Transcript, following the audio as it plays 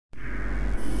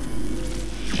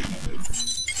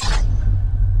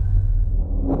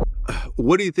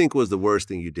What do you think was the worst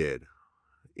thing you did,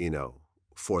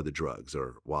 for the drugs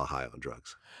or while high on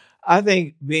drugs? I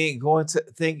think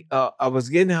I was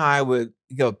getting high with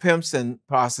pimps and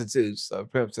prostitutes,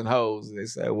 pimps and hoes. They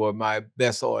said were my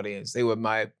best audience. They were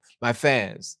my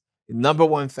fans, number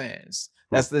one fans.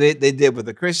 Hmm. That's what they did what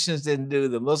the Christians didn't do,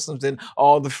 the Muslims didn't,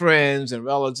 all the friends and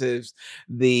relatives.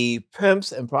 The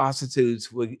pimps and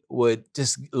prostitutes would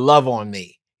just love on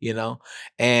me,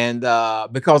 and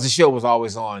because the show was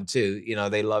always on too,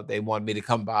 they wanted me to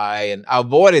come by, and I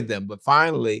avoided them, but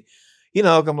finally,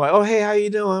 I'm like, oh, hey, how you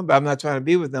doing? But I'm not trying to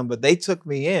be with them. But they took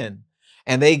me in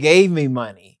and they gave me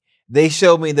money. They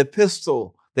showed me the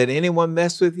pistol that anyone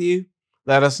mess with you,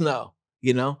 let us know.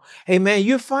 Hey man,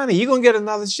 you're funny. You're gonna get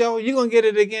another show, you're gonna get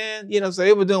it again. So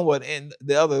they were doing what and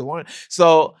the others weren't.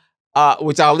 So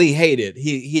which Ali hated.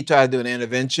 He tried to do an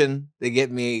intervention to get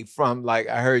me from, like,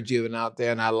 I heard you and out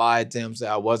there, and I lied to him,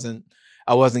 said I wasn't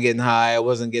getting high. I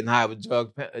wasn't getting high with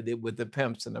with the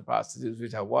pimps and the prostitutes,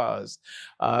 which I was.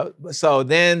 So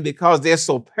then, because they're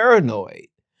so paranoid,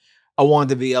 I wanted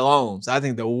to be alone. So I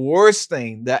think the worst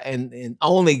thing and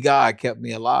only God kept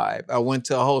me alive. I went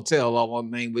to a hotel. I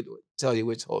won't tell you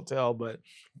which hotel, but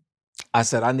I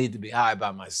said I need to be high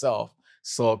by myself.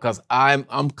 So, because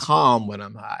I'm calm when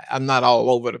I'm high. I'm not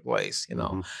all over the place.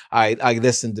 Mhm. I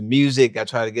listen to music. I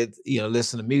try to get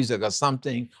listen to music or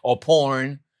something, or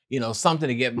porn. Something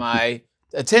to get my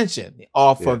attention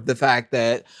off Yeah. of the fact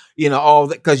that all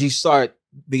that, because you start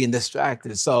being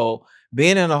distracted. So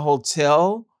being in a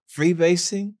hotel,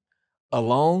 freebasing,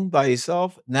 alone by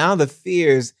yourself. Now the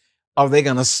fears, are they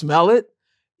gonna smell it?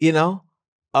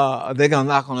 Are they gonna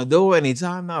knock on the door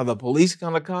anytime now? The police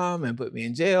gonna come and put me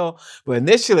in jail? But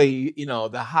initially,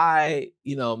 the high,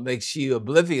 makes you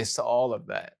oblivious to all of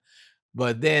that.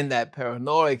 But then that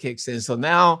paranoia kicks in. So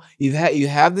now you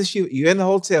have this, you're in the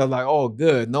hotel, like, oh,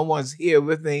 good, no one's here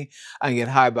with me. I can get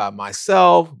high by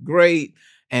myself. Great.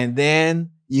 And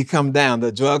then you come down.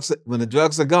 When the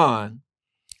drugs are gone,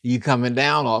 you coming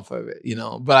down off of it,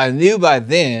 But I knew by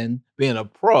then, being a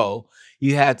pro,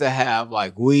 you had to have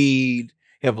like weed,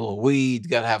 have a little weed, you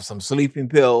gotta have some sleeping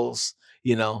pills,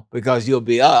 because you'll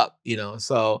be up,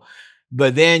 So,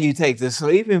 but then you take the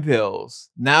sleeping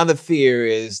pills. Now the fear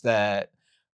is that,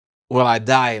 will I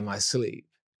die in my sleep?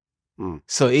 Mm.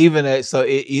 So it's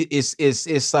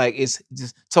like it's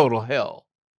just total hell,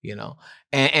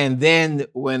 And then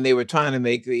when they were trying to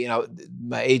make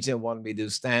my agent wanted me to do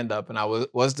stand up, and I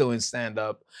was doing stand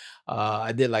up.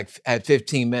 I had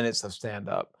 15 minutes of stand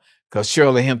up because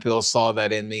Shirley Hemphill saw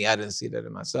that in me. I didn't see that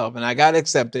in myself, and I got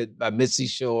accepted by Mitzi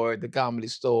Shore at the Comedy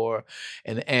Store,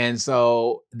 and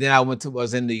so then I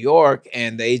was in New York,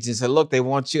 and the agent said, "Look, they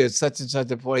want you at such and such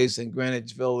a place in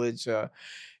Greenwich Village."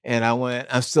 And I went.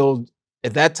 I'm still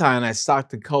at that time. I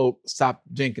stopped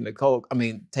drinking the Coke. I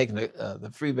mean, taking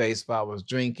the freebase, but I was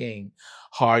drinking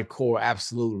hardcore,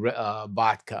 absolute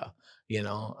vodka,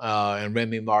 and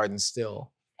Remy Martin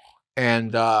still.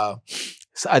 And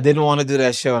so I didn't want to do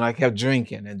that show, and I kept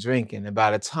drinking and drinking. And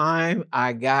by the time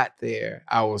I got there,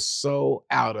 I was so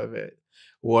out of it.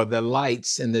 Or the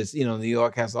lights in this, New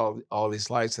York has all these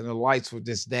lights, and the lights were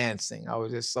just dancing. I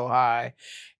was just so high.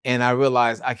 And I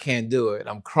realized I can't do it.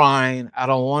 I'm crying. I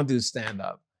don't want to do stand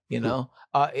up,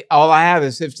 all I have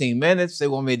is 15 minutes. They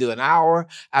want me to do an hour.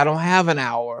 I don't have an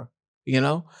hour,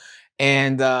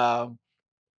 And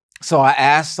so I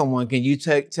asked someone, can you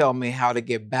tell me how to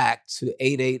get back to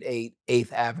 888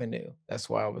 8th Avenue? That's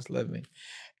where I was living.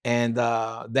 And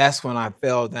that's when I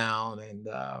fell down. And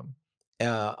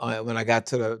when I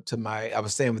got I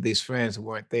was staying with these friends who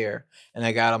weren't there, and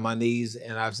I got on my knees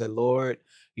and I said, Lord,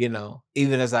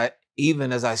 even as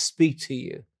I speak to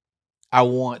you, I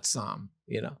want some,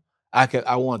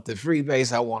 I want the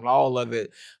freebase, I want all of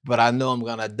it, but I know I'm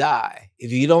gonna die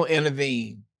if you don't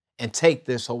intervene and take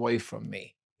this away from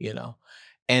me,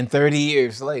 And 30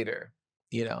 years later,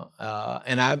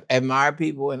 and I admire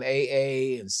people in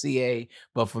AA and CA,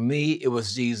 but for me, it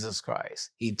was Jesus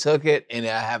Christ. He took it, and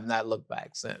I have not looked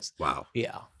back since. Wow.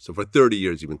 Yeah. So for 30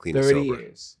 years, you've been clean and 30 sober.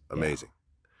 years. Amazing.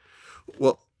 Yeah.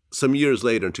 Well, some years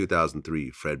later, in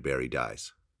 2003, Fred Berry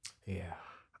dies. Yeah.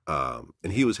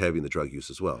 And he was heavy in the drug use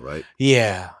as well, right?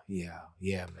 Yeah, man.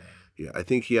 Yeah, I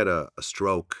think he had a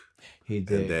stroke. He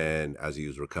did. And then as he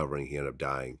was recovering, he ended up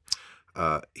dying.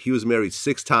 He was married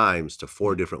 6 times to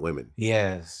 4 different women.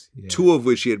 Yes. 2 of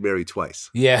which he had married twice.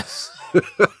 Yes.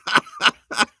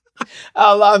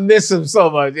 I miss him so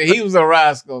much. He was a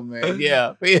rascal, man.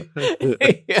 Yeah. Yeah.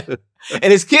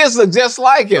 And his kids look just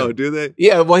like him. Oh, do they?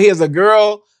 Yeah. Well, he has a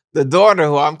girl, the daughter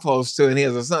who I'm close to, and he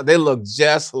has a son. They look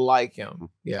just like him.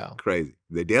 Yeah. Crazy.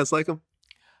 They dance like him?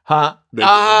 Huh? The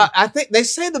I think they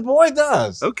say the boy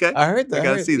does. Okay. I heard I that.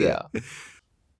 gotta see that. Yeah.